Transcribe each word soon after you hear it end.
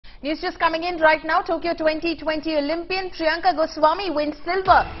News just coming in right now. Tokyo 2020 Olympian Priyanka Goswami wins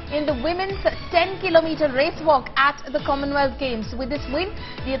silver in the women's 10-kilometer race walk at the Commonwealth Games. With this win,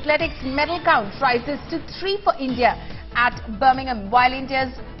 the athletics medal count rises to 3 for India at Birmingham, while India's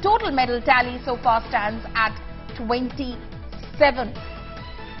total medal tally so far stands at 27.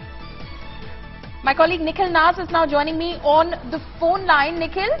 My colleague Nikhil Naz is now joining me on the phone line.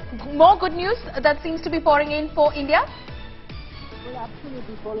 Nikhil, more good news that seems to be pouring in for India. Well,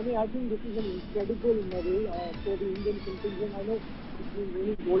 absolutely, Pauline. I think this is an incredible medal for the Indian contingent. I know it's been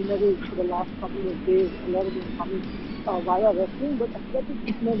winning gold medals for the last couple of days. A lot of them coming via wrestling, but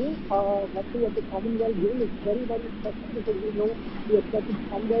athletics medal, actually at the Commonwealth Games is very, very special because we know the athletics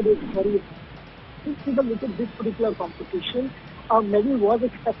standard is very. If you look at this particular competition, a medal was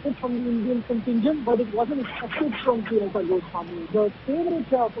expected from the Indian contingent, but it wasn't expected from Priyanka Goswami. The favorite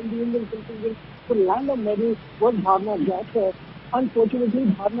from the Indian contingent to land a medal was Bhavna Jack. Unfortunately,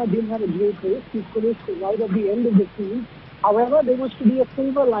 Bhavna didn't have a great race. She finished right at the end of the field. However, there was to be a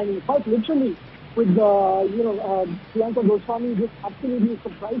silver lining, quite literally, with Priyanka Goswami just absolutely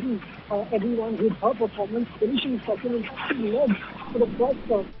surprising everyone with her performance, finishing second and taking legs for the first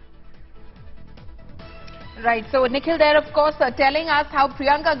term. Right, so Nikhil there, of course, telling us how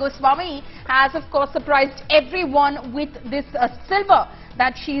Priyanka Goswami has, of course, surprised everyone with this silver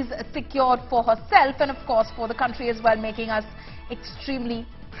that she's secured for herself and, of course, for the country as well, making us extremely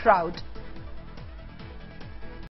proud.